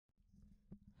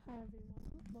Hi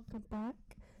everyone, welcome back,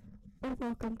 or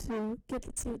welcome to Get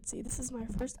the Cutesy. This is my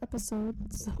first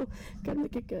episode, so gotta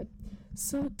make it good.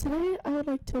 So today I would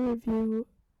like to review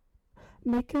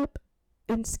makeup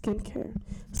and skincare.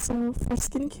 So for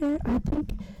skincare, I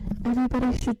think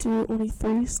everybody should do only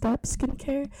 3-step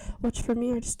skincare, which for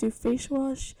me I just do face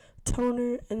wash,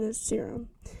 toner, and then serum.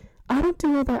 I don't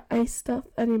do all that ice stuff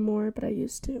anymore, but I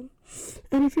used to.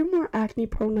 And if you're more acne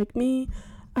prone like me,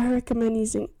 I recommend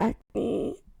using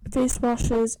acne face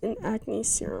washes and acne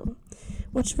serum,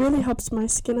 which really helps my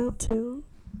skin out too,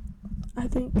 I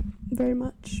think, very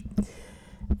much.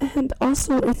 And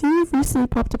also, if you've recently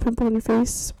popped a pimple on your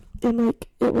face and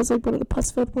it was one of the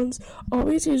pus filled ones,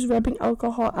 always use rubbing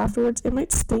alcohol afterwards. It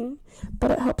might sting,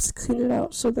 but it helps clean it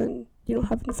out so then you don't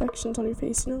have infections on your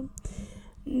face.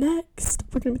 Next,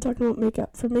 we're going to be talking about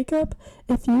makeup. For makeup,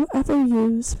 if you ever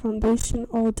use foundation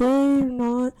all day or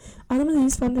not, I don't really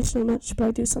use foundation that much, but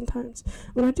I do sometimes.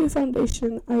 When I do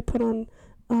foundation, I put on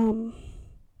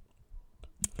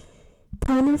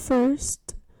primer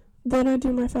first, then I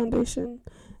do my foundation,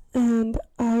 and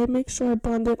I make sure I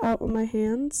blend it out with my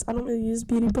hands. I don't really use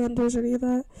beauty blenders or any of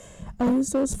that. I use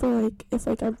those for if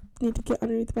I need to get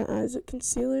underneath my eyes with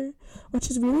concealer, which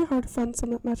is really hard to find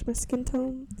some that match my skin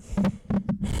tone.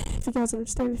 If you guys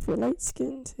understand, if you're light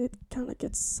skinned, it kind of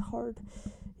gets hard.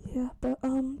 Yeah, but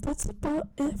that's about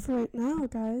it for right now,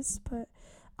 guys. But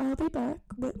I'll be back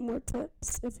with more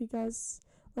tips if you guys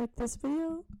like this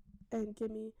video, and give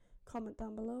me a comment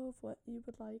down below of what you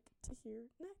would like to hear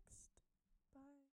next.